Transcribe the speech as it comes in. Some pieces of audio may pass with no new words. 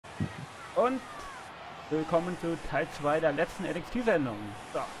und willkommen zu Teil 2 der letzten NXT-Sendung.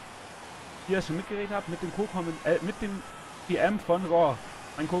 So. Wie ihr schon mitgeredet habt, mit dem PM von Raw,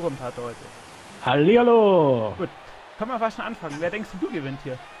 mein Co-Kommentator heute. Hallihallo! Gut, können wir fast schon anfangen. Wer denkst du gewinnt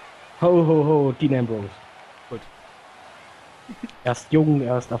hier? Ho ho ho, Dean Ambrose. Gut. Er ist jung,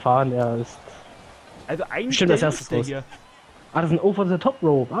 er ist erfahren, er ist... Also eigentlich Stimmt, das der erste Jüngste hier. Ah, das ist ein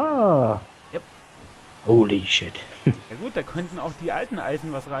Over-the-Top-Rope. Ah! Yep. Holy shit. Ja gut, da könnten auch die alten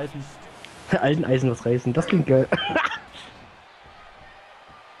Eisen was reißen. Alten Eisen was reißen, das klingt geil.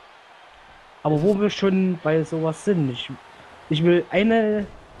 Aber wo wir schon bei sowas sind, ich will eine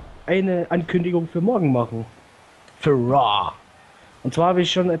Ankündigung für morgen machen. Für Raw. Und zwar habe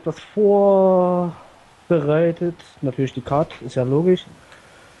ich schon etwas vorbereitet. Natürlich die Card, ist ja logisch.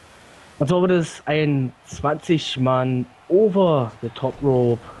 Und zwar wird es ein 20-Mann Over the Top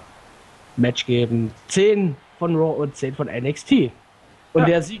Rope Match geben. 10 von Raw und 10 von NXT. Und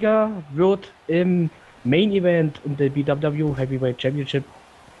der Sieger wird im Main Event um der BWW Heavyweight Championship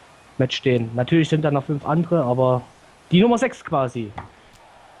Match stehen. Natürlich sind da noch 5 andere, aber die Nummer 6 quasi.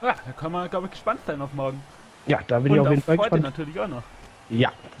 Ja, da kann man, glaube ich, gespannt sein auf morgen. Ja, da bin ich auf jeden Fall heute gespannt. natürlich auch noch.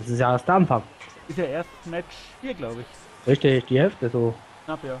 Ja, das ist ja erst der Anfang. Ist ja erst Match 4, glaube ich. Richtig, die Hälfte so.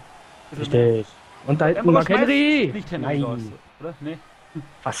 Knapp, ja. Richtig. Und da hinten Mark Henry. Nicht Henry Nein. raus, oder? Nee.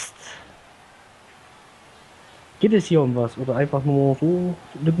 Fast. Geht es hier um was? Oder einfach nur so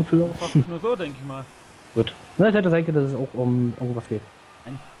Lippenfüller? Fast nur so, denke ich mal. Gut. Na, es hätte sein können, dass es auch um irgendwas geht.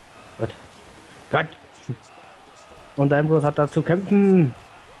 Nein. Gut. Gut. Und der Ambrose hat da zu kämpfen.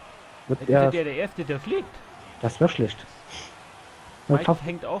 Wird Der Erste, der fliegt. Das wäre schlecht. Mike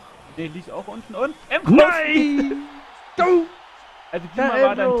hängt auch, der liegt auch unten und Ambrose! Nein! Go! Also diesmal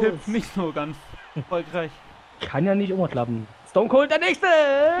war dein Tipp nicht so ganz erfolgreich. Kann ja nicht immer klappen. Stone Cold der nächste!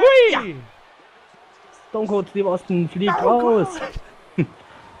 Hui! Ja. Stone Cold Steve Austin fliegt raus.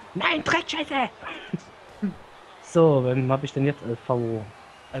 Nein, Dreckscheiße! So, wen habe ich denn jetzt als V?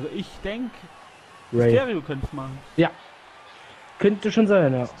 Also ich denke, Ray. Stereo könnte es machen. Ja. Könnte schon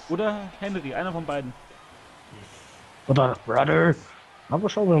sein, ja. Oder Henry, einer von beiden. Oder Brother. Aber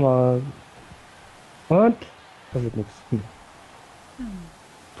schauen wir mal. Und? Da wird nichts.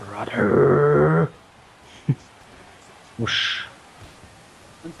 Brother. Wusch.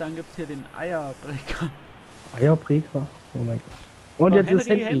 Und dann gibt es hier den Eierbrecher. Eierbrecher? Oh mein Gott. Und Oh, jetzt ist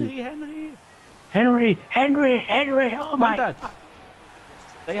Henry, oh mein Gott.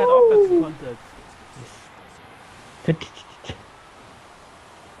 Der hat auch was gekontert.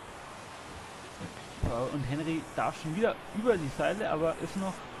 Und Henry darf schon wieder über die Seile, aber ist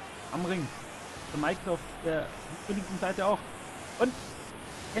noch am Ring. Der Mike auf der linken Seite auch. Und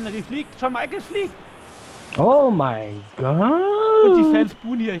Henry fliegt, Shawn Michaels fliegt. Oh mein Gott. Und die Fans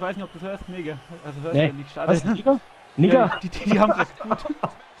buhen hier, ich weiß nicht, ob du das hörst, mega. Also hörst du nicht, schade. Was, Nigger? Nigger? Ja, die haben das gut.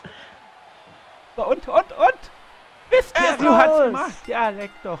 So, und? Mysterio hat's gemacht. Ja,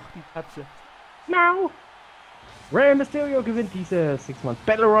 leck doch, die Katze. No. Rey Mysterio gewinnt diese 6-Mann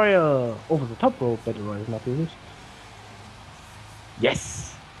Battle Royale. Over the Top Rope Battle Royale natürlich.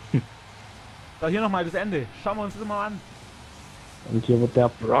 Yes. So, hier nochmal das Ende. Schauen wir uns das mal an. Und hier wird der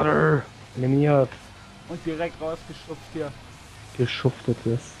Brother eliminiert. Und direkt rausgeschubst hier. Geschuftet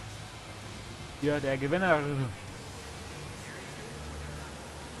ist. Hier, der Gewinner.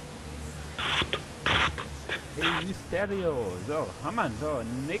 Hey, Mysterio. So, Hammer. So,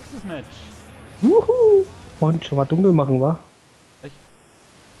 nächstes Match. Wuhu. Und schon mal dunkel machen, wa? Echt?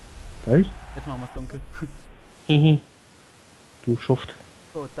 Echt? Jetzt machen wir es dunkel. Hihi. Du Schuft.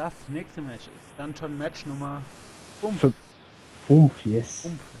 So, das nächste Match ist dann schon Match Nummer 5. 5, yes.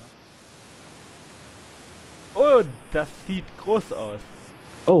 5, ja. Und das sieht groß aus.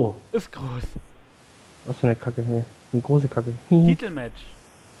 Oh. Ist groß. Was für eine Kacke, hey. Eine große Kacke. Titelmatch.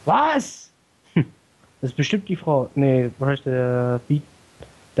 Was? Das ist bestimmt die Frau. Nee, wahrscheinlich der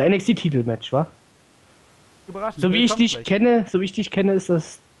NXT-Titelmatch, wa? Überraschend. So wie ich dich kenne, ist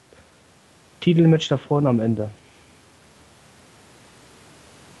das Titelmatch da vorne am Ende.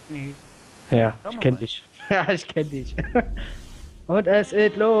 Nee. Ja, ich kenn dich. Ja, ich kenn dich. Und es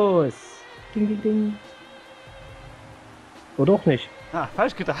geht los. Ding, ding, ding. Oder auch nicht. Ah,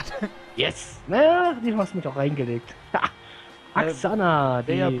 falsch gedacht. Yes. Na, die hast du mich auch reingelegt. Axana,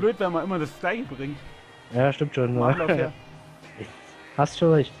 Wäre ja blöd, wenn man immer das gleiche bringt. Ja, stimmt schon. Ablauf her. Hast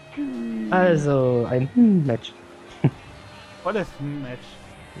schon recht. Also, ein Match. Volles Match.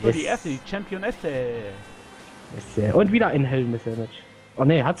 So, Yes. die erste, die Championesse. Und wieder ein Hell-Match. Oh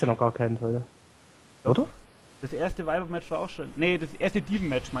ne, hat sie noch gar keinen, oder? Oder? Das erste Weiber-Match war auch schon. Nee, das erste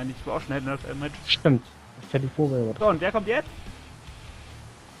Diven-Match meine ich, war auch schon ein Match. Stimmt. Ich hätte die Vorgabe. So, und wer kommt jetzt?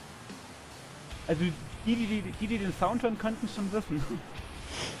 Also die den Sound hören, könnten es schon wissen.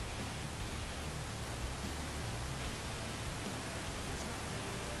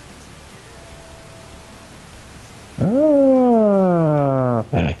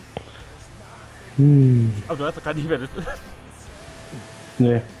 Aber du weißt doch gar nicht, wer das ist.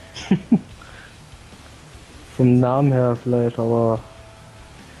 Nee. Vom Namen her vielleicht, aber...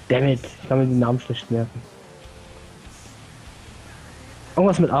 Dammit, ich kann mir den Namen schlecht merken.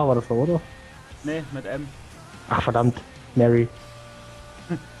 Irgendwas mit A war das doch, oder? Nee, mit M. Ach verdammt, Mary.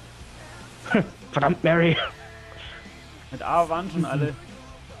 Verdammt, Mary. Mit A waren schon alle.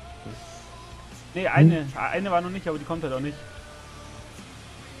 Nee, eine war noch nicht, aber die kommt halt auch nicht.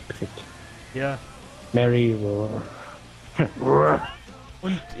 Perfekt. Ja. Mary.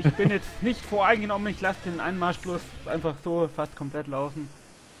 Und ich bin jetzt nicht voreingenommen, ich lasse den Einmarsch bloß einfach so fast komplett laufen.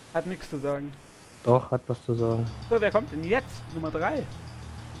 Hat nichts zu sagen. Doch, hat was zu sagen. So, wer kommt denn jetzt? Nummer 3.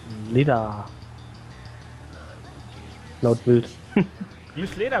 Leda. Laut Bild.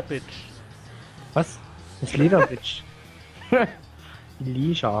 Miss Lederbitch. Was? Das Leda, Bitch.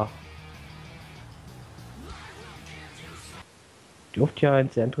 Elisha. Dürfte ja ein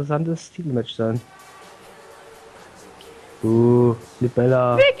sehr interessantes Titelmatch sein.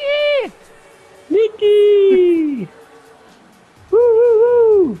 Libella. Niki! Niki!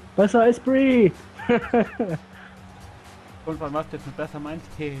 Besser als Brie! Und was du jetzt mit besser meinst?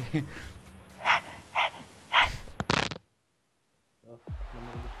 Hey.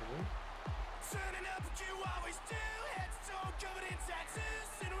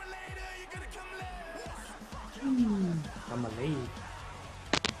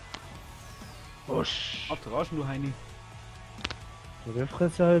 Busch. Auf zu rauschen, du Heini. So, wir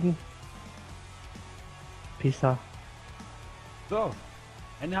Fresse halten. Pizza. So.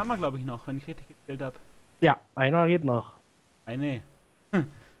 Eine haben wir, glaube ich, noch, wenn ich richtig gezählt habe. Ja, einer geht noch. Eine.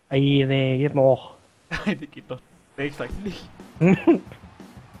 Eine geht noch. Eine geht noch. Nee, ich sag's nicht.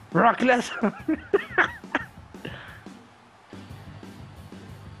 Brock Lesnar.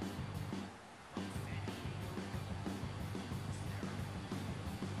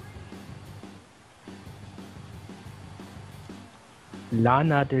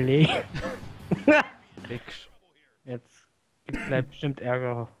 Lana Delay. Nix. Jetzt gibt's gleich bestimmt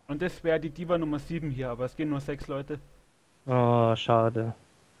Ärger. Und das wäre die Diva Nummer 7 hier, aber es gehen nur 6 Leute. Oh, schade.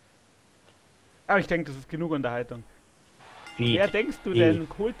 Aber ich denke, das ist genug Unterhaltung. Wie? Wer denkst du denn,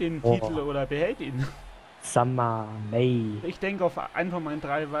 holt den Titel oder behält ihn? Summer May. Ich denke auf einen von meinen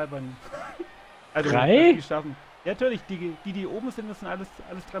 3 Weibern. Also, 3? dass die schaffen. Ja, natürlich, die oben sind, das sind alles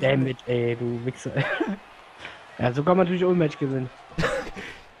 3 Dammit, ey, du Wichser. Ja, so kann man natürlich auch ein Match gewinnen.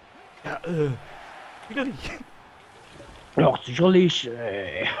 Ja, wieder nicht. Doch, sicherlich,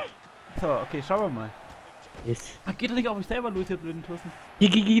 So, okay, schauen wir mal. Yes. Geht doch nicht auf mich selber los, ihr blöden Tussen.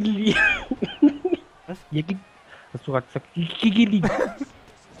 Gigigili. Was? Hast du gerade gesagt? Gigigili.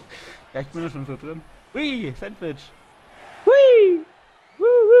 Ja, ich bin ja schon so drin. Ui, Sandwich. Hui.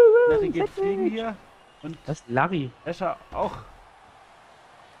 Larry geht fliegen hier. Und Das ist Larry. Escher auch.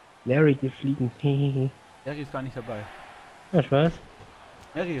 Larry geht fliegen. Hehehe. Larry ist gar nicht dabei. Ja, ich weiß.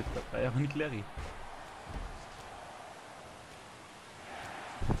 Larry ist dabei, aber nicht Larry.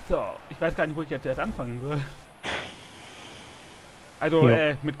 So, ich weiß gar nicht, wo ich jetzt erst anfangen soll. Also,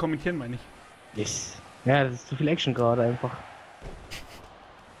 Ja. mit kommentieren meine ich. Yes. Ja, das ist zu viel Action gerade einfach.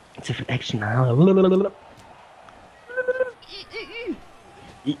 Zu viel Action.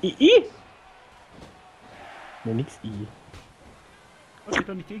 I. Ne, nix I. Das geht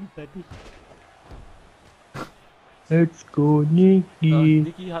doch nicht gegenseitig. Let's go, So, Niki.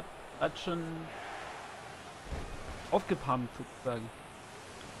 Niki hat schon aufgepumpt sozusagen.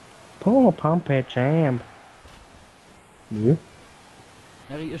 Pump Champ. Nö.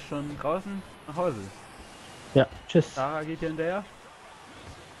 Larry ist schon draußen nach Hause. Ja, tschüss. Sarah geht hier hinterher.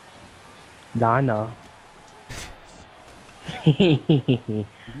 Lana. Wie du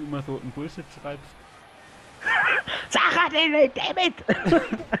immer so einen Bullshit schreibst. Sarah, dammit!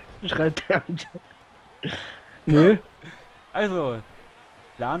 Schreibt er im Chat. Nö. Also,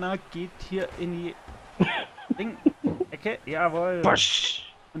 Lana geht hier in die Ringecke. Jawohl. Bosch.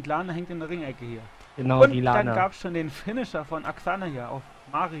 Und Lana hängt in der Ringecke hier. Genau, Und die dann Lana. gab es schon den Finisher von Axana hier auf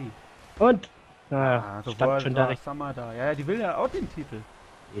Mari. Und? Naja, stand schon direkt. Summer da. Ja, die will ja auch den Titel.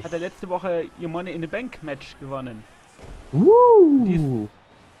 Yes. Hat er letzte Woche ihr Money in the Bank Match gewonnen. Die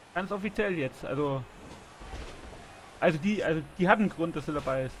Ganz offiziell jetzt. Also die hat einen Grund, dass sie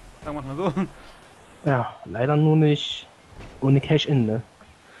dabei ist. Sagen wir mal so. Ja, leider nur nicht ohne Cash-In, ne?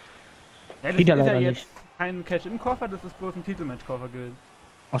 Ja, das Geht ja ist ja leider jetzt nicht. kein Cash-In-Koffer, das ist bloß ein Titelmatch-Koffer gewesen.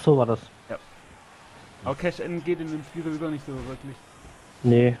 Ach so war das. Aber Cash-In geht in dem Spiel sowieso nicht so wirklich.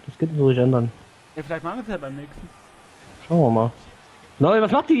 Nee, das geht so nicht ändern. Ja, vielleicht machen wir es ja beim nächsten. Schauen wir mal. Leute,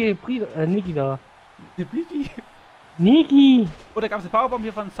 was macht die Niki da? Die Bliki. Niki! Oder gab es eine Powerbomb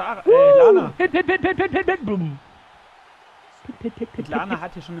hier von Sarah, Lana. Hit, boom. Und Lana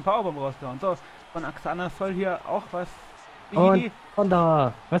hat hier schon den Powerbomb rausgehauen. So, von Axana soll hier auch was... Und von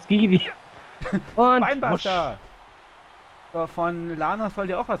da. Was Gigi? Und Beinbuster. So, von Lana soll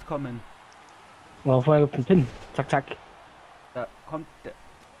hier auch was kommen. Oh, vorher gibt's einen Pin. Zack, zack. Da kommt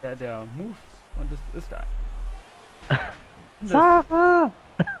der Move und es ist da. Sarah!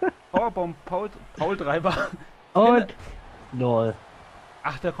 Powerbomb, Paul-Treiber. Und... Lol.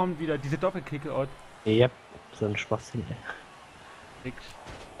 Ach, da kommt wieder diese Doppelkick-Out. Yep, so ein Schwachsinn.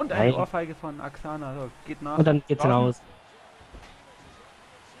 Und eine Ohrfeige von Axana. So, geht nach. Und dann geht's raus.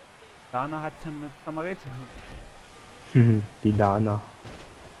 Lana hat mit Samaret zu tun. Die Lana.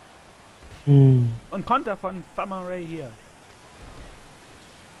 Und Konter von Summer Rae hier.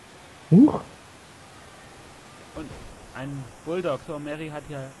 Und ein Bulldog. So, Mary hat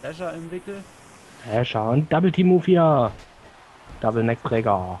hier Lasher im Wickel. Lasher und Double Team Move hier. Double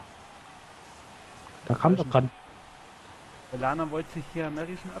Neckbreaker. Da kam doch dran. Lana wollte sich hier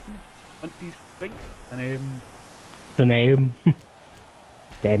Mary schon abnehmen. Und die springt daneben. Daneben.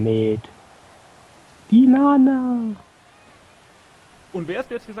 Dammit. Die Lana. Und wer hast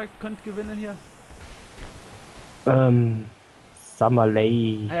du jetzt gesagt, könnte gewinnen hier? Summer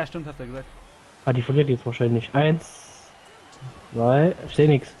Rae. Ah ja, stimmt, hast du gesagt. Ah, die verliert jetzt wahrscheinlich. 1, 2, ich seh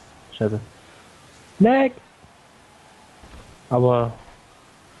nix. Scheiße. Neck! Aber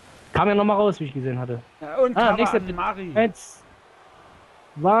kam ja noch mal raus, wie ich gesehen hatte. Ja, und nächste Mari. 1,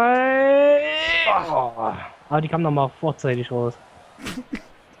 2. Oh. Aber die kam noch mal vorzeitig raus.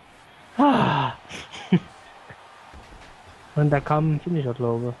 Und da kam ein Finisher,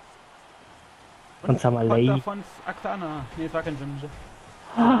 glaube ich. Von Summer Rae. Von Axana. Nee, es war kein Finisher.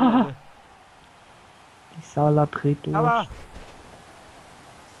 Die Sala dreht durch. Aber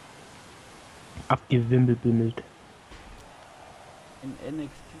abgewimmelt. in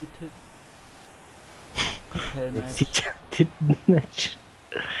NXT Tittenmatch.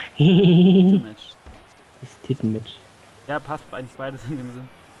 Match. Das Tittenmatch. Ja, passt eigentlich beides in dem Sinn.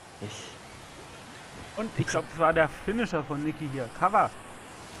 Und ich glaube, das war der Finisher von Nikki hier. Cover.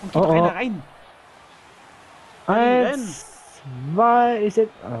 Und geht einer rein. 1, 2, ich seh...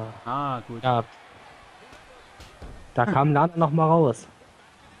 Gut. Ja. Da kam Lana noch mal raus.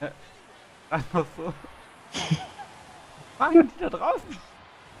 Einfach so. Machen die da draußen?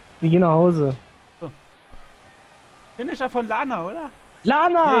 Wir gehen nach Hause. So. Finisher von Lana, oder?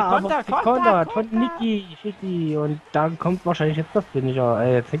 Lana! Nee, Konter von Nikki. Und dann kommt wahrscheinlich jetzt das Finisher.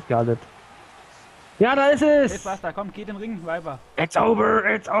 Jetzt hängt ja alles. Ja, da ist es! Jetzt was, da kommt, geht in den Ring, Weiber. It's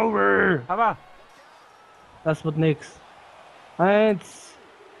over! Aber Das wird nix. 1,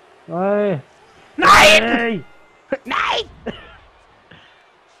 2. nein! Nein!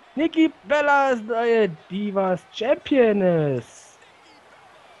 Nikki Bella ist neue Divas Championess.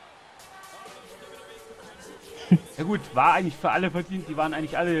 Ja gut, war eigentlich für alle verdient, die waren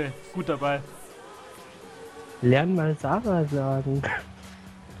eigentlich alle gut dabei. Lern mal Sarah sagen.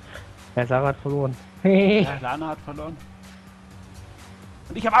 Ja, Sarah hat verloren. Ja, Lana hat verloren.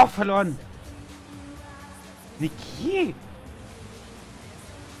 Und ich habe auch verloren. Niki!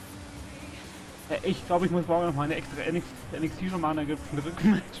 Ja, ich glaube, ich muss morgen noch mal eine extra NXT Show machen, dann gibt es ein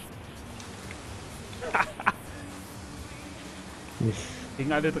Rückmatch.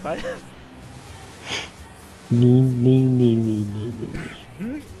 Gegen alle drei. Nee.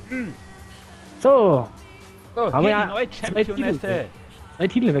 So, So, haben wir ja neue Championesse. zwei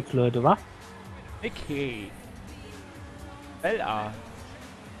Titelwechsel, Leute, wa? Nikki. Bella.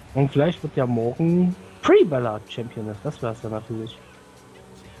 Und vielleicht wird ja morgen Pre-Bella Championess. Das wär's ja natürlich.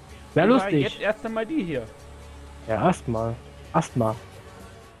 Wäre lustig. Jetzt erst einmal die hier. Ja, erstmal. Asthma.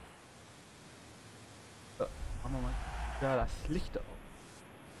 So, machen wir mal. Ja, das Licht auf.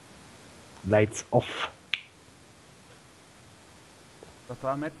 Lights off. Das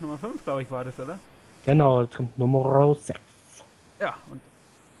war Match Nummer 5, glaube ich, war das, oder? Genau, das kommt Nummer 6. Ja, und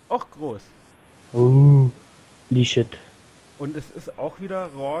auch groß. Shit. Und es ist auch wieder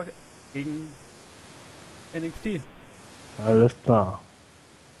Raw gegen NXT. Alles klar.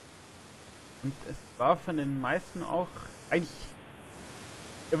 Und es war von den meisten auch eigentlich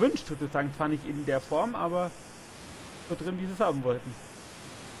erwünscht, sozusagen. Zwar nicht in der Form, aber so drin, wie sie es haben wollten.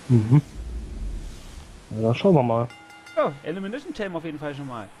 Mhm. Ja, schauen wir mal. So, Elimination Chamber auf jeden Fall schon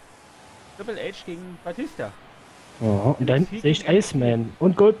mal. Triple H gegen Batista. Ja, und dann sehe ich Iceman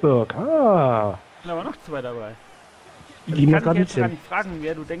und Goldberg. Ah. Sind aber noch zwei dabei. Die Ich mir kann gerade dich nicht jetzt gar hin. nicht fragen,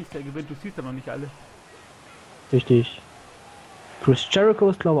 wer du denkst, der gewinnt. Du siehst ja noch nicht alle. Richtig. Chris Jericho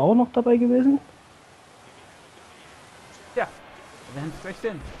ist glaube ich auch noch dabei gewesen. Ja, wir werden es gleich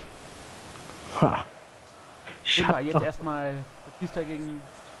sehen. Ha. Ich Immer hab jetzt doch... erstmal Batista gegen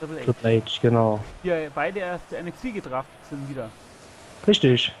Triple H, genau. Die beide erst der NXT gedraftet sind wieder.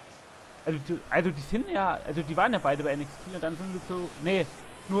 Richtig. Also die sind ja, also die waren ja beide bei NXT und dann sind sie so, nee,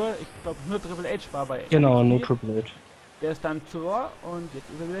 ich glaube nur Triple H war bei Genau, NXT. nur Triple H. Der ist dann zu Raw und jetzt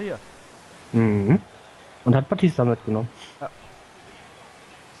ist er wieder hier. Mhm. Und hat Batista mitgenommen. Ja.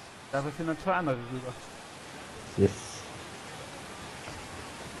 Dafür sind dann 2 andere rüber. Yes.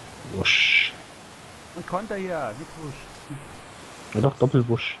 Wusch. Und Konter hier, nicht wusch. Ja doch,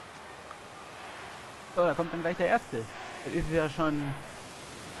 Doppelwusch. So, da kommt dann gleich der erste. Das ist ja schon.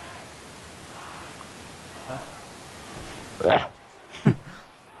 Ja.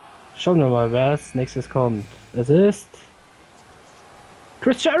 Schauen wir mal, wer als nächstes kommt. Es ist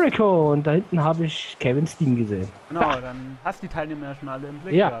Chris Jericho und da hinten habe ich Kevin Steen gesehen. Genau, dann hast du die Teilnehmer ja schon alle im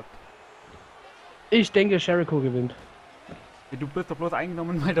Blick Ja. gehabt. Ich denke, Jericho gewinnt. Du bist doch bloß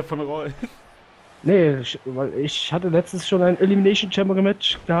eingenommen, weil der von Raw ist. Nee, weil ich hatte letztes schon ein Elimination Chamber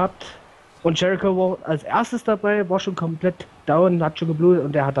Match gehabt und Jericho war als erstes dabei, war schon komplett down, hat schon geblutet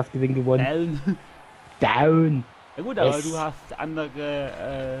und der hat das Gewinn gewonnen. Down. Ja gut, aber du hast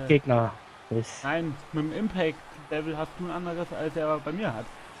andere Gegner. Nein, mit dem Impact Level hast du ein anderes, als er bei mir hat.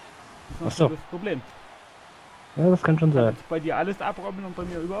 Das ist Ach so. das Problem. Ja, das kann schon sein. Bei dir alles abrobben und bei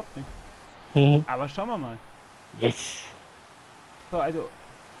mir überhaupt nichts. Aber schauen wir mal. Yes. So, also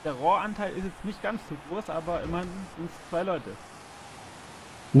der Raw-Anteil ist jetzt nicht ganz so groß, aber immerhin sind es 2 Leute.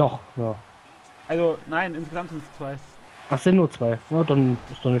 Noch, ja. Also nein, insgesamt sind es 2. Ach, sind nur 2. Ja, dann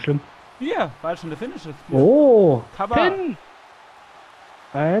ist doch nicht schlimm. 4, weil schon der Finish ist. 4. Oh, Cover. Pin.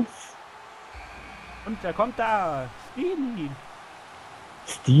 1. Und der kommt da.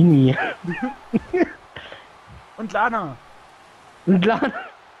 Steenie. Und Lana. Und dann.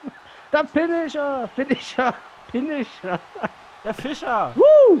 Der Finisher. Der Fischer.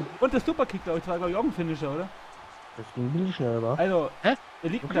 Woo! Und der Superkick, glaube ich, war auch ein Finisher, oder? Das ging ein bisschen schnell, wa? Also, Hä? der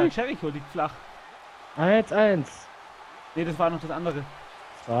liegt Okay. da. Jericho liegt flach. 1. Ne, das war noch das andere.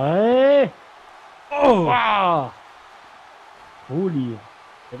 2. Oh! Wow. Holy.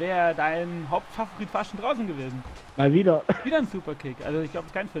 Der wäre dein Hauptfavorit fast schon draußen gewesen. Mal wieder. Wieder ein Superkick. Also ich glaube,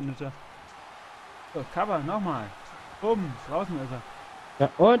 es ist kein Finisher. So, Cover, nochmal. Bumm, draußen ist er. Ja,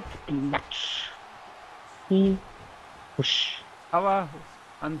 und Match. Husch. Aber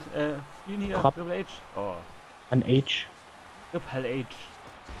an ihn hier, Krab. Triple H. Oh, An H. Triple H.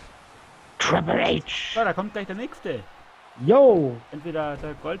 Triple H. So, da kommt gleich der nächste. Yo. Entweder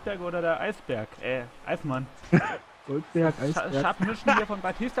der Goldberg oder der Eisberg. Eismann. Goldberg, Eisberg. Scharfmischen hier von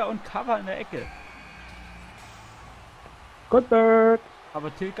Batista und Cover in der Ecke. Goldberg.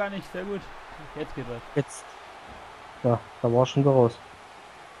 Aber Till gar nicht, sehr gut. Jetzt geht was. Jetzt. Ja, da war schon raus.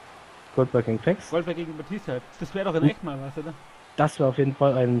 Goldberg gegen Pex. Goldberg gegen Batista. Das wäre doch in echt mal was, oder? Das wäre auf jeden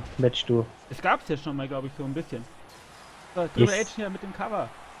Fall ein Match, du. Das gab's ja schon mal, glaube ich, so ein bisschen. So, Triple Yes. H hier mit dem Cover.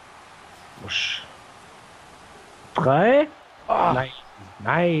 Wusch. 3. Oh, Nein.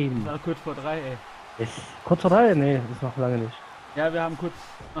 Nein. war kurz vor 3, ey. Ist kurz vor 3? Nee, ist noch lange nicht. Ja, wir haben kurz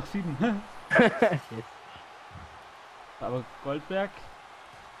nach 7. Aber Goldberg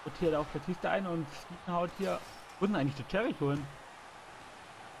rotiert auf Batista ein und Steven haut hier. Wo ist denn eigentlich der Jericho hin?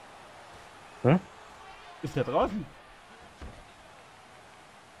 Hm? Ist der draußen?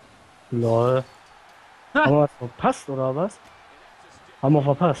 Lol. Ha! Haben wir was verpasst oder was? Haben wir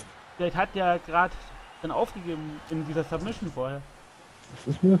verpasst. Vielleicht hat der gerade dann aufgegeben in dieser Submission vorher. Das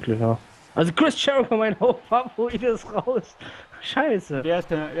ist möglich, ja. Also Chris Jericho, mein Hauptfavorit, ist raus. Scheiße. Wer ist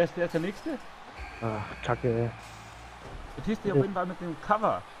der nächste? Ach, Kacke, ey. Batista auf jeden Fall mit dem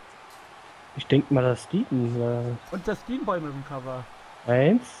Cover. Ich denke mal, das Steven. Und der Steamboy mit dem Cover.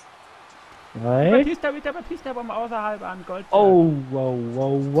 1. 3. Batista mit der Batista-Bombe außerhalb an Goldberg. Oh,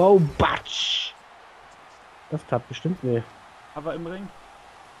 wow, Batsch. Das tat bestimmt weh. Aber im Ring.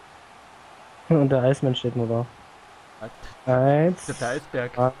 Und der Eismann steht nur da. 1. Der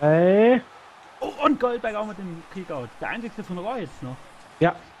Eisberg. 2. Oh, und Goldberg auch mit dem Kickout. Der einzigste von Raw jetzt noch.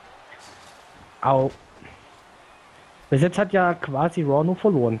 Ja. Au. Bis jetzt hat ja quasi Raw nur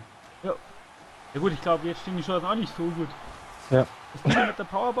verloren. Ja. Ja gut, ich glaube, jetzt stehen die Chancen auch nicht so gut. Ja. Das Team mit der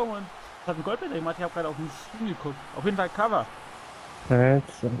Powerbomb und das hat ein Goldberg gemacht. Ich habe gerade auf den Stream geguckt. Auf jeden Fall Cover.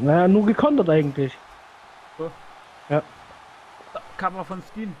 Naja, nur gekontert eigentlich. So. Ja. Cover von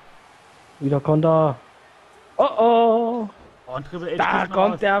Steen. Wieder Konter. Oh oh. Oh, und Triple H Da kriegt noch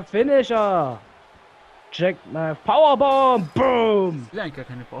kommt aus. der Finisher. Check my Powerbomb. Boom. Will eigentlich gar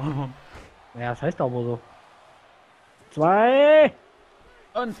keine Powerbomb. Ja, das heißt aber so. 2.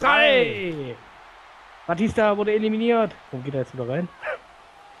 Und 3. Batista wurde eliminiert. Warum geht er jetzt wieder rein?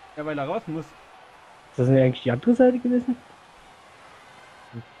 Ja, weil er raus muss. Ist das nicht eigentlich die andere Seite gewesen?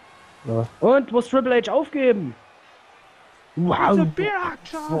 Ja. Und muss Triple H aufgeben? Wow. It's a Birak,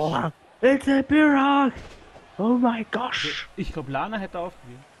 Josh. Boah. It's a Birak. Oh my gosh. Ich glaube, Lana hätte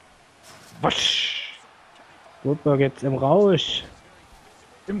aufgegeben. Wasch. Goldberg jetzt im Rausch.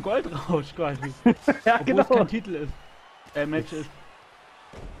 Im Goldrausch quasi. Ja, Obwohl genau. es kein Titel ist. Match ist.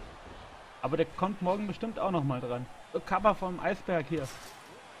 Aber der kommt morgen bestimmt auch noch mal dran. So, Cover vom Eisberg hier.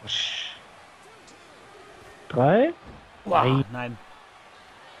 Wasch. 3. Wow, nein.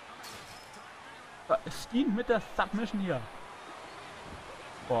 Steen mit der Submission hier.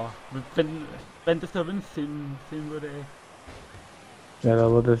 Boah, wenn das der Vince sehen würde, ey. Ja, da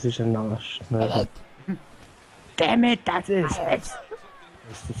wurde sich ein Arsch. Damn it, das ist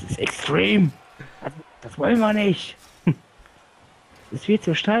extrem. Das wollen wir nicht. Das ist viel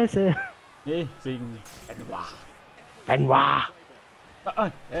zu scheiße. Nee, wegen Benoit. Benoit.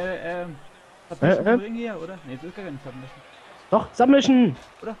 Submission Ring hier, oder? Nee, das ist gar keine Submission. Doch, Submission.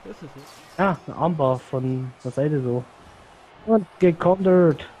 Oder? Das ist es. Ja, ein Armbar von der Seite so. Und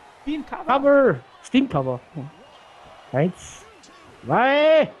gecountert. Steam Cover. Cover. Steam Cover. 1,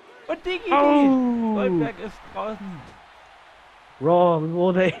 2. Und Digi. Oh. Goldberg ist draußen. Raw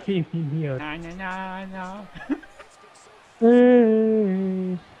wurde eliminiert. Nein, nein, nein, nein.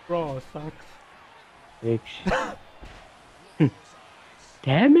 Hey. Bro, sucks. Ich.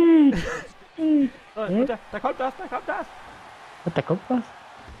 Damn it. So, da kommt das, da kommt das. Da kommt was.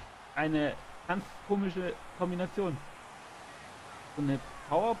 Eine ganz komische Kombination. So eine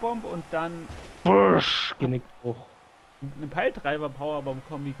Powerbomb und dann Busch. Genickbruch. eine Peiltreiber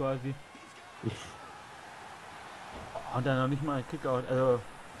Powerbomb-Kombi quasi. Und dann noch nicht mal Kickout, also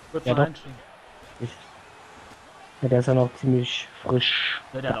wird Ja, mal doch. einstehen. Ja, der ist ja noch ziemlich frisch.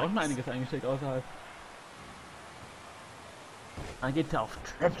 Ja, der hat auch schon einiges eingesteckt außerhalb. Dann geht's ja auf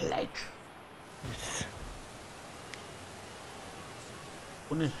Triple H.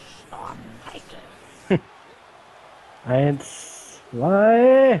 Ohne Storm Michael. 1,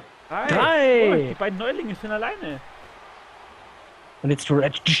 2, 3! 3. Oh, die beiden Neulinge sind alleine. Und jetzt du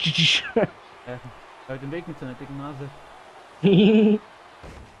Red. Halt den Weg mit seiner dicken Nase.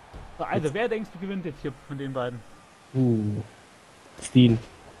 So, also, wer denkst du gewinnt jetzt hier von den beiden? Steen.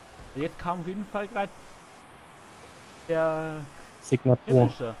 Jetzt kam auf jeden Fall gerade der Signatur.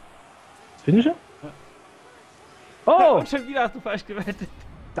 Finisher. Finisher? Ja. Oh! Und schon wieder hast du falsch gewettet.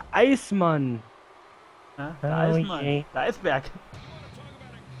 Der Eismann. Ja, der Oh Eismann. je. Der Eisberg.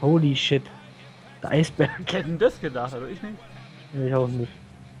 Holy shit. Der Eisberg. Wer hätte denn das gedacht? Also ich nicht. Ich auch nicht.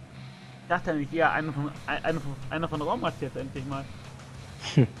 Ich dachte nämlich eher einer von Romas jetzt endlich mal.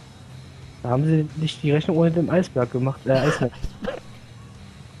 Da haben sie nicht die Rechnung ohne den Eisberg gemacht. Eisberg.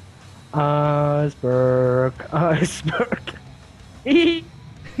 Eisberg. Eisberg.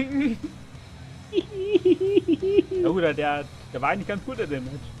 Ja gut, der war eigentlich ganz gut in dem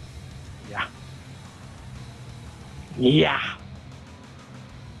Match. Ja. Ja.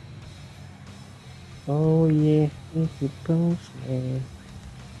 Oh yeah, it's a postman.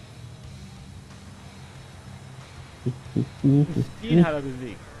 Den hat er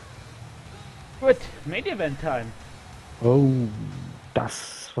besiegt. Gut, Main Event Time. Oh,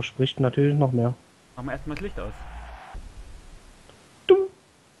 das verspricht natürlich noch mehr. Machen wir erstmal das Licht aus. Du.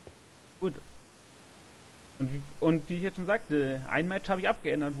 Gut. Und wie ich jetzt schon sagte, ein Match habe ich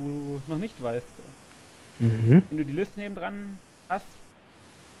abgeändert, wo du noch nicht weißt. Mhm. Wenn du die Liste neben dran hast,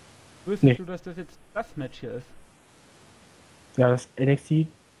 wüsstest du, dass das jetzt das Match hier ist. Ja, das NXT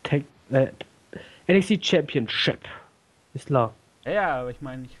Championship. Ist klar. Ja, aber ich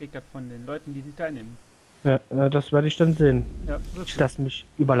meine, ich rede gerade von den Leuten, die teilnehmen. Ja, das werde ich dann sehen. Ja, Ich lasse mich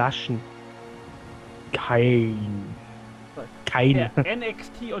überraschen. Kein. Der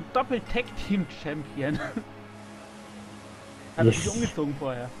NXT und Doppel-Tag-Team-Champion. Hat er sich umgezogen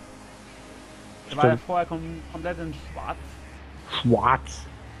vorher. Der war ja vorher komplett in schwarz. Schwarz.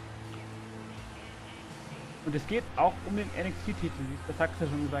 Und es geht auch um den NXT-Titel, wie der Sachs ja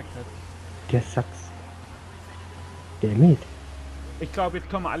schon gesagt hat. Der Satz. Der mit. Ich glaube, jetzt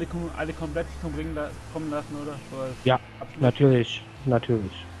können wir alle komplett zum Ring kommen lassen, oder? So als Ja, Abschluss. natürlich.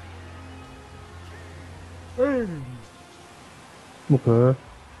 Natürlich. Okay.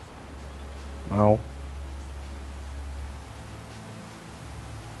 Wow.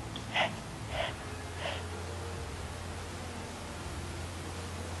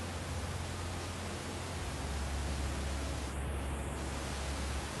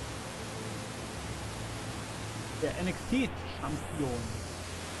 Der NXT-Champion.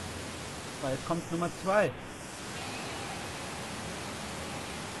 So, jetzt kommt Nummer 2.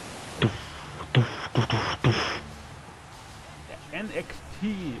 Der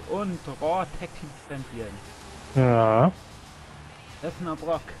NXT und Raw Tag Team Champion. Ja. Lesnar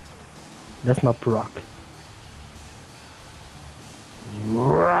Brock. Lass mal Brock.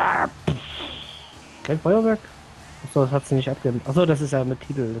 Kein Feuerwerk? Achso, das hat sie nicht abgegeben. Achso, das ist ja mit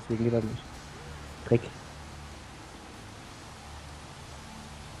Titel, deswegen geht er nicht. Dreck.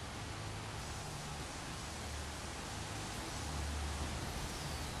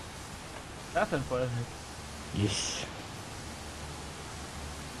 Da ist ein Feuerwerk. Yes.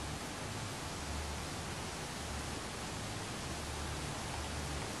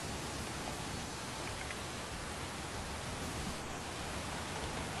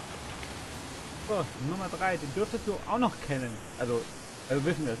 So, Nummer 3, den dürftest du auch noch kennen. Also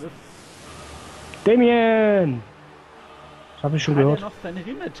wissen, wer es ist. Damien! Das habe ich schon Hat gehört. er noch seine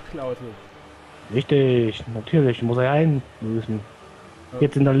Rematch-Klausel? Richtig, natürlich, muss er einlösen.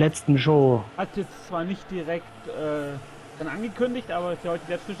 Jetzt in der letzten Show. Hat jetzt zwar nicht direkt dann angekündigt, aber ist ja heute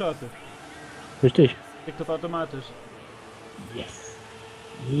die letzte Chance. Richtig. Kriegt das automatisch. Yes.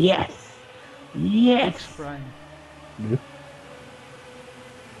 Yes. Yes. Brian. Nö.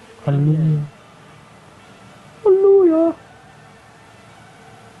 Halleluja. Halleluja.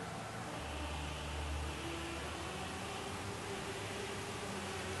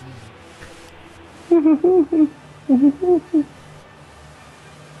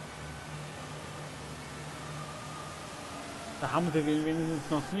 Da haben sie wenigstens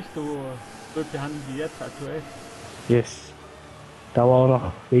noch nicht so blöd behandelt wie jetzt aktuell. Yes. Da war auch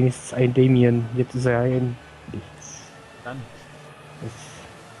noch wenigstens ein Damien. Jetzt ist er ein nichts. Dann. Yes.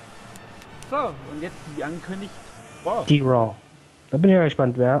 So, und jetzt wie angekündigt. Wow. Die Raw. Da bin ich ja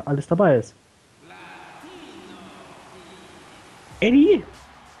gespannt, wer alles dabei ist. Eddie?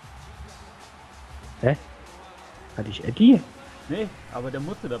 Hä? Hatte ich Eddie? Nee, aber der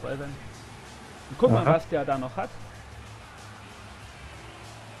musste dabei sein. Und guck mal, Aha. was der da noch hat.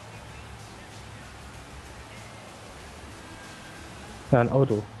 Ja, ein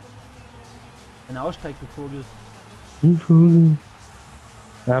Auto. Ein Aussteigvogel. Ihr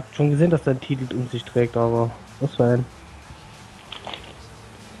habt schon gesehen, dass der einen Titel um sich trägt, aber was für ein.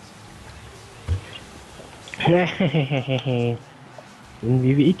 Ein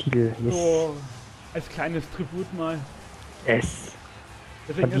WWE-Titel. Yes. So, als kleines Tribut mal. Yes.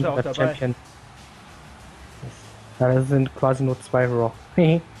 Deswegen ist er auch Verdienter dabei. Champion. Yes. Ja, das sind quasi nur 2 Raw.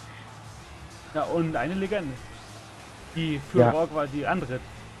 Ja, und eine Legende. Die für Ja. Raw quasi antritt.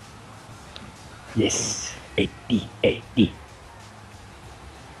 Yes. Eddie, Eddie.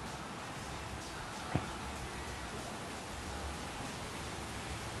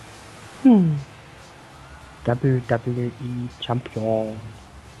 WWE Champion.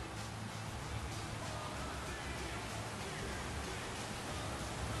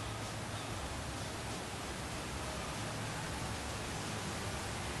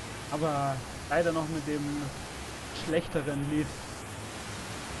 Aber leider noch mit dem schlechteren Lied.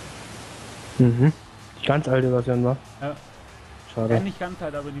 Mhm. Die ganz alte Version war. Ja. Ja, Schade. nicht ganz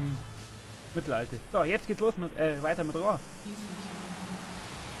halt, aber die mittelalte. So, jetzt geht's los mit weiter mit Raw.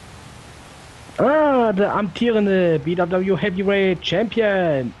 Ah, der amtierende BWW Heavyweight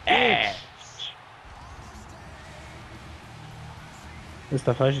Champion. Edge. Ist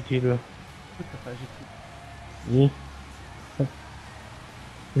der falsche Titel. Das ist der falsche Typ. Nee.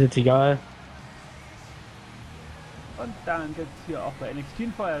 Ist jetzt egal. Und dann gibt's hier auch bei NXT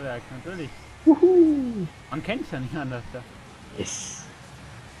ein Feuerwerk, natürlich. Wuhu. Man kennt's ja nicht anders da. Yes.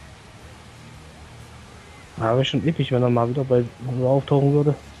 Aber schon ewig, wenn er mal wieder bei Raw auftauchen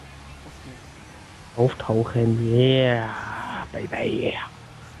würde. Auftauchen, yeah, baby.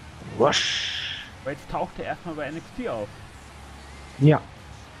 Wusch. Aber jetzt taucht er erstmal bei NXT auf. Ja.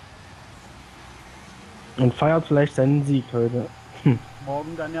 Und feiert vielleicht seinen Sieg heute.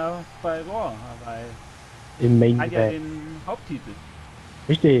 Morgen dann ja bei Raw, weil Im Main hat ja Event. den Haupttitel.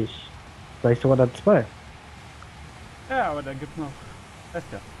 Richtig. Vielleicht sogar dann 2. Ja, aber dann gibt's noch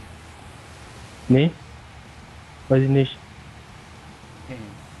Reste. Nee. Weiß ich nicht. Okay.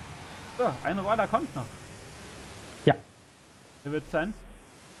 So, eine Raw, da kommt noch. Ja. Wer wird's sein?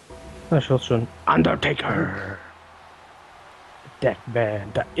 Na, schaut schon. Undertaker.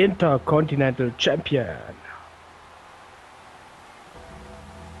 Deadman, der Intercontinental Champion.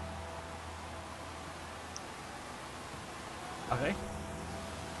 Ach echt?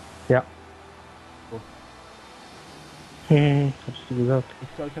 Ja. Oh. Hast du gesagt?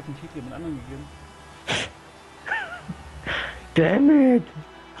 Ich glaube, ich habe den Titel jemand anderen gegeben. Damn it.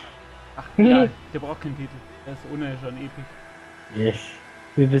 Ach ja, der braucht keinen Titel. Der ist ohne schon episch. Yes.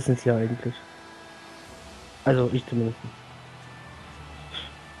 Wir wissen es ja eigentlich. Also ich zumindest.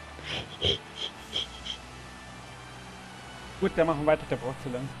 Gut, der machen weiter, der braucht zu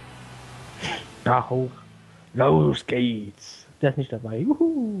lang. Da hoch. Los geht's. Der ist nicht dabei.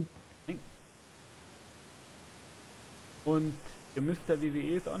 Juhu. Und Der Mr.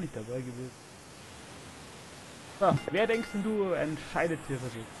 WWE ist auch nicht dabei gewesen. So, wer denkst denn du entscheidet hier für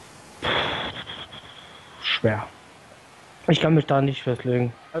dich? Schwer. Ich kann mich da nicht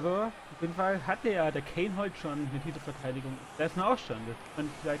festlegen. Also, auf jeden Fall hatte ja der Kane heute schon eine Titelverteidigung. Da ist noch auch schon. Das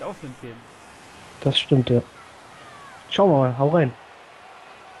könnte vielleicht Aufwind geben. Das stimmt, ja. Schauen wir mal, hau rein.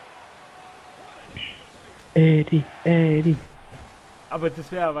 Eddie. Aber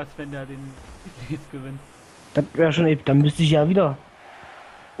das wäre was, wenn der den Titel jetzt gewinnt. Das wäre schon eben. Dann müsste ich ja wieder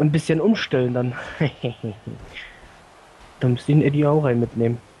ein bisschen umstellen dann. Dann müsste ich den Eddie auch rein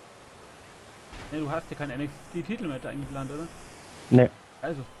mitnehmen. Ne, du hast ja keinen NXT-Titel mehr eingeplant, oder? Ne.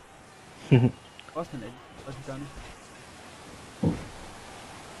 Also. Was denn, Eddie? Weiß ich gar nicht.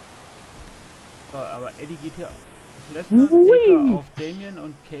 So, aber Eddie geht hier auf Lesnar, Taker auf Damien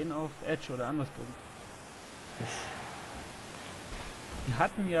und Kane auf Edge oder andersrum. Die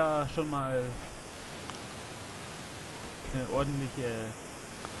hatten ja schon mal eine ordentliche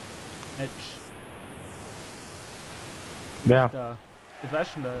Match. Ja. Da. Das war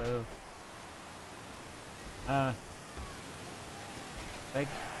schon da. Weg.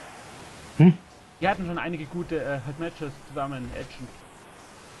 Die hatten schon einige gute Matches zusammen, Edge.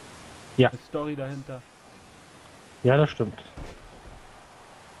 Ja. Eine Story dahinter. Ja, das stimmt.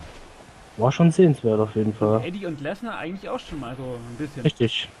 War schon sehenswert auf jeden Fall. Eddie und Lesnar eigentlich auch schon mal so ein bisschen.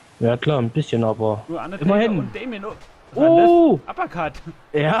 Richtig. Ja klar, ein bisschen, aber Nur Undertaker immerhin. und Damien. Oh! Oh! Uppercut!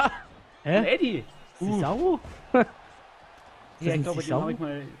 Ja? Und Eddie! Ist die Sau? Ja, ich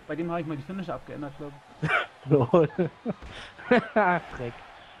glaube, bei dem habe ich mal die Finisher abgeändert, glaube ich. Lol. Dreck.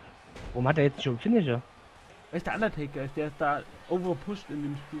 Warum hat er jetzt schon Finisher? Weil es der Undertaker ist, der ist da overpushed in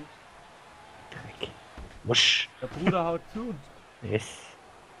dem Spiel. Dreck. Wusch. Der Bruder haut zu. Yes.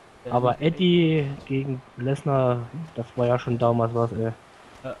 Aber Eddie gegen Lesnar, das war ja schon damals was, ey.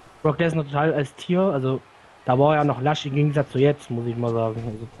 Ja. Brock Lesnar total als Tier, also da war er ja noch lasch im Gegensatz zu jetzt, muss ich mal sagen.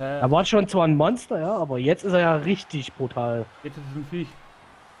 Also, er war schon zwar ein Monster, ja, aber jetzt ist er ja richtig brutal. Jetzt ist es ein Viech.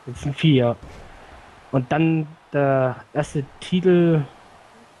 Jetzt ist ein Vieh, ja. Und dann der erste Titel,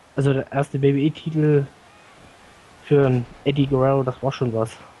 also der erste BWW-Titel für einen Eddie Guerrero, das war schon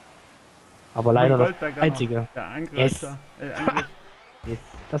was. Aber leider das einzige. Der Angriff. Yes. Yes.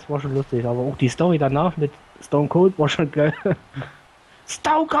 Das war schon lustig, aber auch die Story danach mit Stone Cold war schon geil.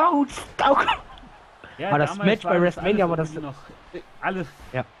 Stone Cold! Ja, aber das Match bei WrestleMania war das noch alles,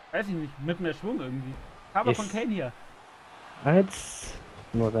 ja. Weiß ich nicht, mit mehr Schwung irgendwie. Aber von Kane hier. Jetzt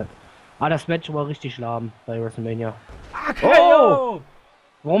nur das. Das Match war richtig lahm bei WrestleMania. AKO! Oh!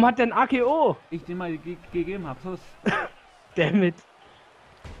 Warum hat denn AKO? Ich den mal gegeben habe. So Dammit.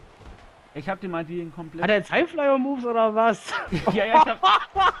 Ich hab den mal die komplett. Hat er jetzt Highflyer-Moves oder was? Ja, ich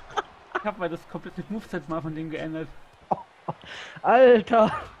hab mal das komplette Moveset mal von dem geändert. Alter!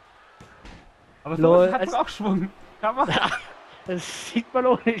 Aber so hat auch Schwung. Das sieht man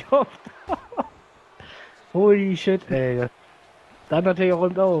auch nicht oft. Holy shit, ey. Dann natürlich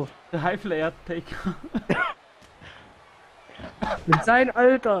räumt auf. Der Highflyer-Taker. In sein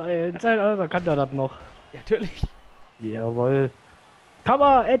Alter, ey. In sein Alter kann der das noch. Ja, natürlich. Jawohl.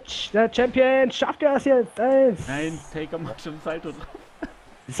 Cover, Edge, der Champion, schafft er es jetzt? Nein, Taker macht schon Salto drauf.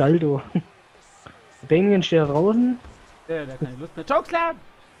 Salto. Damien steht da draußen. Der hat keine Lust mehr. Chokeslam!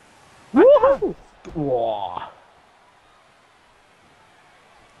 Boah.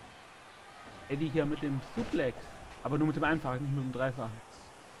 Eddie hier mit dem Suplex. Aber nur mit dem einfachen, nicht mit dem dreifachen.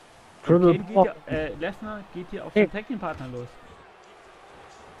 Lesnar geht hier auf den Tag-Team-Partner los.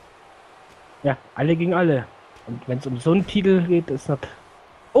 Ja, alle gegen alle. Und wenn es um so einen Titel geht, ist das...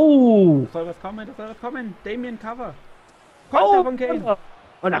 Oh! Das soll was kommen, Damien Cover. Konter von Kane.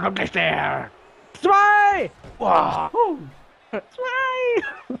 Und da kommt gleich der... 2! Boah! 2!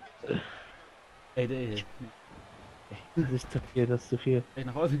 Ey. Das ist zu viel, das ist zu viel. Ich bin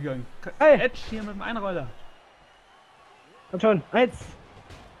nach Hause gegangen. Hey. Edge hier mit dem Einroller. Komm schon, 1!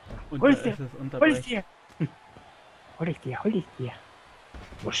 Und hol da dir! ist es Hol unterbrechen. ich dir! Hol ich dir!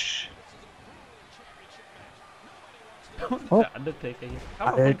 Wusch! Und der Undertaker hier.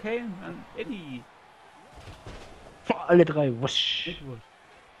 Cover von Kane an Eddie. Alle drei, wusch! Mitwurst.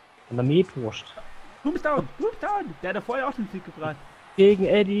 Und der Metwurst. Tombstone! Der hat ja vorher auch den Sieg gebracht. Gegen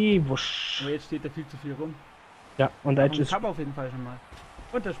Eddie, wusch! Aber jetzt steht da viel zu viel rum. Ja, und Da Edge ist... Cover auf jeden Fall schon mal.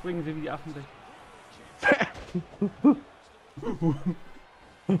 Und da springen sie wie die Affen durch.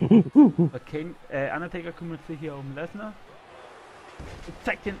 Kane, Undertaker kümmert sich hier um Lesnar. Und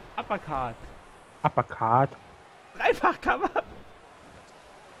zeigt den Uppercut. Uppercut. Dreifach Cover.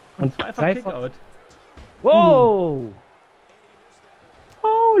 Und zweifach dreifach... Kickout. Wow!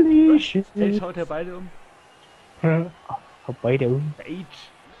 Holy shit! Jetzt schaut er beide um. Beide um. Der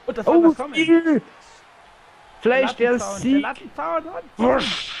Age. Und das soll was kommen. Viel. Vielleicht der Lattenzaun, Sieg. Lattenzaun und...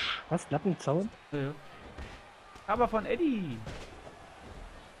 Wusch. Was? Lattenzaun? Ja. Aber von Eddie.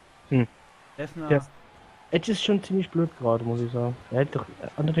 Hm. Lesnar. Ja. Edge ist schon ziemlich blöd gerade, muss ich sagen. Er hätte doch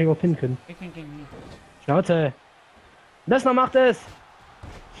Undertaker pinnen können. Schnauze! Lesnar macht es!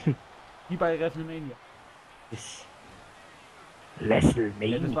 Wie bei WrestleMania. Ist Ja,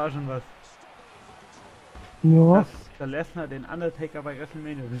 WrestleMania. das war schon was. Ja, Dass der Lesnar den Undertaker bei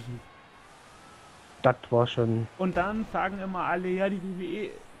WrestleMania besiegt. das war schon. Und dann sagen immer alle, ja, die WWE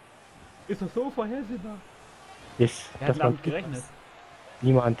ist doch so vorhersehbar. Ist, Wer hat das war damit gerechnet?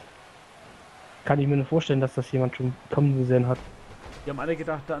 niemand. Kann ich mir nur vorstellen, dass das jemand schon kommen gesehen hat. Die haben alle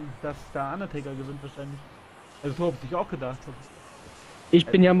gedacht, dann, dass der Undertaker gewinnt wahrscheinlich. Also so habe ich auch gedacht. Ich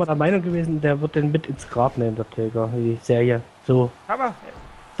bin ja immer der Meinung gewesen, der wird den mit ins Grab nehmen, der Taker, die Serie. So, Aber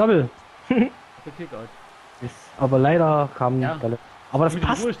Doppel. der Kickout. Ist, aber leider kam Ja. nicht alle. Aber das Mit dem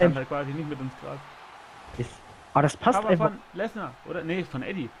passt Ruhestand einfach. halt quasi, nicht mit uns gerade. Ist, aber das passt Aber einfach. von Lesnar, oder? Nee, von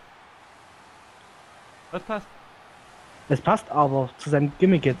Eddie. Was passt? Es passt aber zu seinem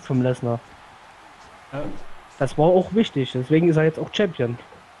Gimmick jetzt vom Lesnar. Ja, Das war auch wichtig, deswegen ist er jetzt auch Champion.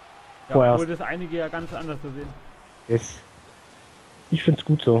 ja Vorerst. obwohl das einige ja ganz anders so sehen. Ist. Ich find's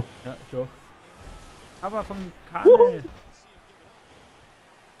gut so. Ja, ich auch. Aber von Kane.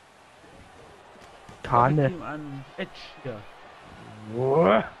 Kane. Team an Edge,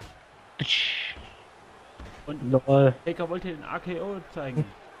 ja. Und Lol. Taker wollte den RKO zeigen.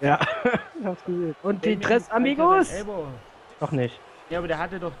 Ja, ich hab's gesehen. Und die Damien Tres zeigte Amigos? seinen Elbow. Doch nicht. Ja, aber der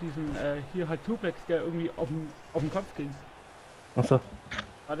hatte doch diesen, hier halt Suplex, der irgendwie auf den Kopf ging. Achso.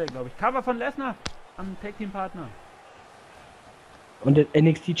 War der, glaube ich. Cover von Lesnar am Tag Team Partner. Und den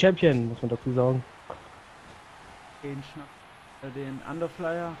NXT Champion, muss man dazu sagen. Den den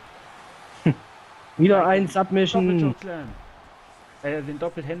Underflyer. Wieder ein Submission. Doppel-Chokeslam. Den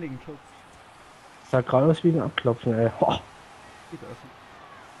doppelhändigen Choke. Sah gerade aus wie ein Abklopfen, ey. Oh, Sieht aus.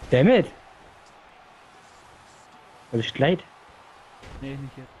 dammit. Also ich leid. Nee,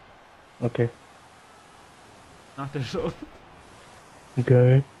 nicht jetzt. Okay. Nach der Show.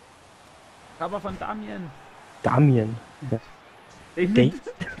 Okay. Cover von Damien. Damien. Ja. Damien.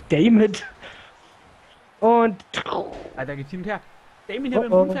 Dammit. Und Alter, geht's hin und her. Damien hier mit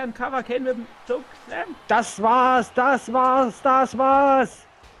dem Oh, oh. unfairen Cover, Kane mit dem Chokeslam. das war's, das war's, das war's.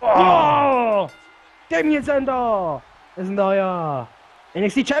 Oh! Damien Sender. Ist ein neuer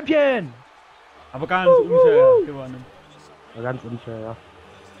NXT Champion. Aber ganz unfair gewonnen. War ganz unfair, ja.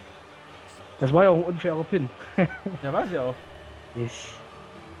 Das war ja auch ein unfairer Pin. Ja, war's ja auch. Ich.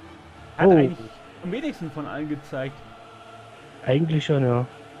 Hat Oh. eigentlich am wenigsten von allen gezeigt. Eigentlich schon, ja.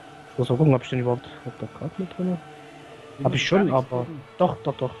 Ich muss mal gucken, ob ich den überhaupt auf der Karte mit drin habe. Den Hab muss ich gar schon, nichts aber. gucken. Doch,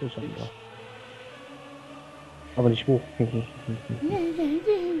 ist er da. Aber nicht hoch.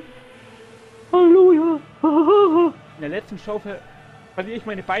 Halleluja. In der letzten Show verliere ich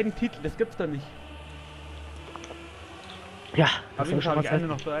meine beiden Titel, das gibt's doch nicht. Ja, Aber das den ist schon habe ich was einen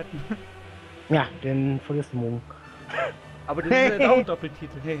noch behalten. Ja, den vergisst du morgen. Aber das ist ja auch ein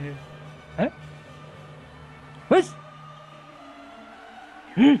Doppeltitel. Hey, hey. Was?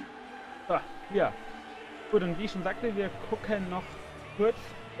 So, ja. Gut, und wie ich schon sagte, wir gucken noch kurz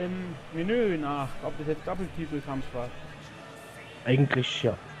im Menü nach, ob das jetzt Doppeltitelkampf war. Eigentlich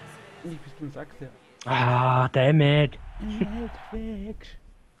ja. Nicht bis du sagst, ja. Ah, dammit. Weg.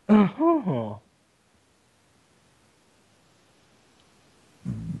 Aha.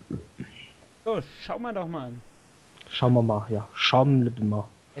 So, schau mal doch mal an. Schauen wir mal, ja. Schauen wir mal.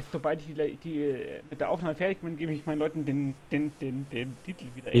 Jetzt, sobald ich die mit der Aufnahme fertig bin, gebe ich meinen Leuten den Titel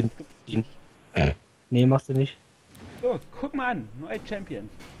wieder. Den- Das gibt's nicht. Nee, machst du nicht. So, guck mal an. Neue Champions.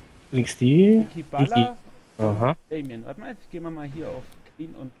 NXT. Nikki Balla, Aha. Damien. Warte mal, jetzt gehen wir mal hier auf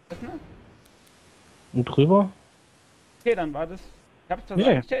Clean und Lesnar. Und drüber? Okay, dann war das. Ich hab's zwar Ja.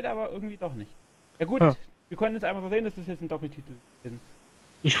 eingestellt, aber irgendwie doch nicht. Ja gut, Ja. wir können jetzt einfach so sehen, dass das jetzt ein Doppeltitel ist.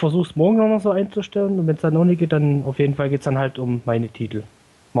 Ich versuch's morgen noch mal so einzustellen und wenn es dann noch nicht geht, dann auf jeden Fall geht's dann halt um meine Titel.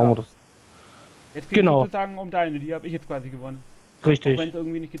 Machen wir das. Jetzt geht Genau. sozusagen um deine, die habe ich jetzt quasi gewonnen. Auch Richtig. wenn es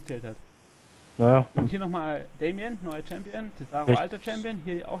irgendwie nicht gezählt hat. Naja. Und hier nochmal Damien, neuer Champion, Cesaro, Richtig. alter Champion,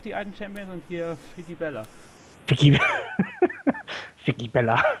 hier auch die alten Champions und hier Vicky Bella. Vicky. Vicky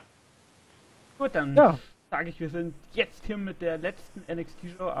Bella. Gut, dann Ja. sage ich, wir sind jetzt hier mit der letzten NXT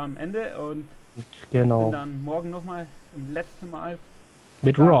Show am Ende und sind Genau. dann morgen nochmal im letzten Mal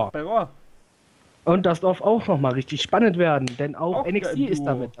Mit Raw. bei Raw. Und das darf auch noch mal richtig spannend werden, denn auch Auch NXT wieder im ist Duo.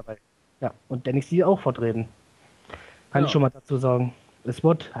 damit dabei. Ja, und NXT ist auch vertreten. Kann Ja. ich schon mal dazu sagen. Es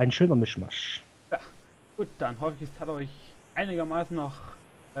wird ein schöner Mischmasch. Ja, gut, dann hoffe ich, es hat euch einigermaßen noch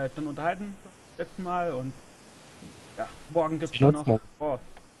dann unterhalten, das letzte Mal und ja, morgen gibt es Ich dann nutze noch morgen. Raw.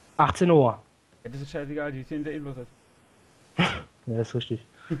 18 Uhr. Ja, das ist scheißegal, die sehen ja eh bloß aus. Ja, ist richtig.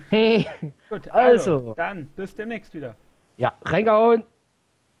 Hey, Gut, also. dann bis demnächst wieder. Ja, reingehauen.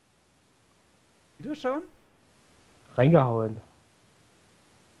 Wieder schauen? Reingehauen.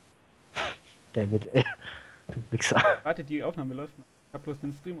 David, ey. Du Wichser. Warte, die Aufnahme läuft noch. Ich hab bloß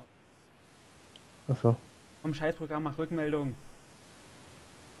den Stream. Achso. Vom Scheißprogramm, mach Rückmeldung.